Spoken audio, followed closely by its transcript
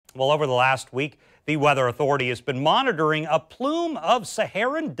Well, over the last week, the Weather Authority has been monitoring a plume of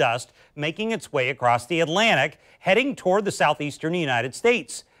Saharan dust making its way across the Atlantic, heading toward the southeastern United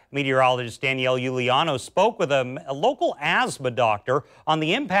States. Meteorologist Danielle Uliano spoke with a local asthma doctor on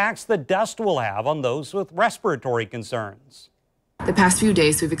the impacts the dust will have on those with respiratory concerns. The past few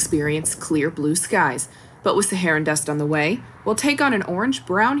days we've experienced clear blue skies, but with Saharan dust on the way, we'll take on an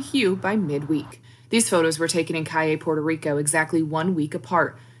orange-brown hue by midweek. These photos were taken in Cayey, Puerto Rico, exactly 1 week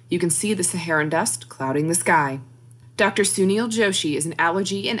apart. You can see the Saharan dust clouding the sky. Dr. Sunil Joshi is an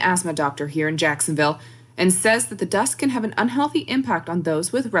allergy and asthma doctor here in Jacksonville and says that the dust can have an unhealthy impact on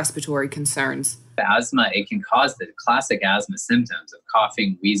those with respiratory concerns. Asthma, it can cause the classic asthma symptoms of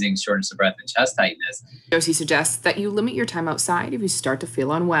coughing, wheezing, shortness of breath, and chest tightness. Joshi suggests that you limit your time outside if you start to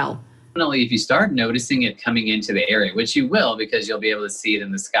feel unwell. Definitely, if you start noticing it coming into the area, which you will because you'll be able to see it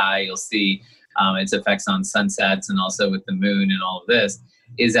in the sky, you'll see its effects on sunsets and also with the moon and all of this,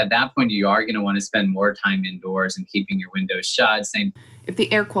 is at that point you are going to want to spend more time indoors and keeping your windows shut. If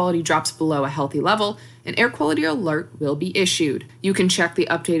the air quality drops below a healthy level, an air quality alert will be issued. You can check the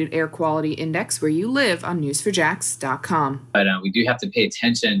updated air quality index where you live on news4jax.com. But we do have to pay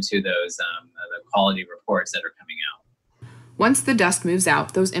attention to those the quality reports that are coming out. Once the dust moves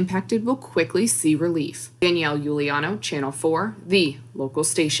out, those impacted will quickly see relief. Danielle Uliano, Channel 4, the local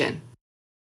station.